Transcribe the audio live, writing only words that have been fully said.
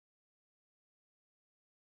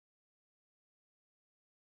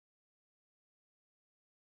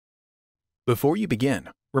Before you begin,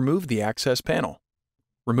 remove the access panel.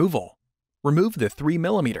 Removal. Remove the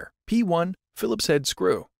 3mm P1 Phillips head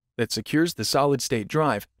screw that secures the solid-state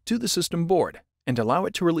drive to the system board and allow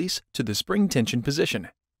it to release to the spring tension position.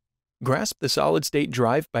 Grasp the solid-state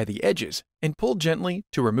drive by the edges and pull gently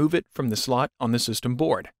to remove it from the slot on the system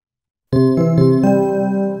board.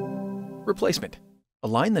 Replacement.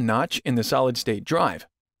 Align the notch in the solid-state drive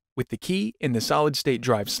with the key in the solid-state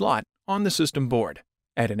drive slot on the system board.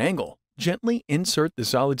 At an angle, gently insert the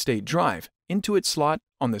solid-state drive into its slot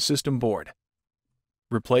on the system board.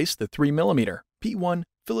 Replace the 3mm P1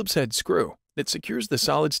 Phillips head screw that secures the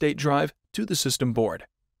solid-state drive to the system board.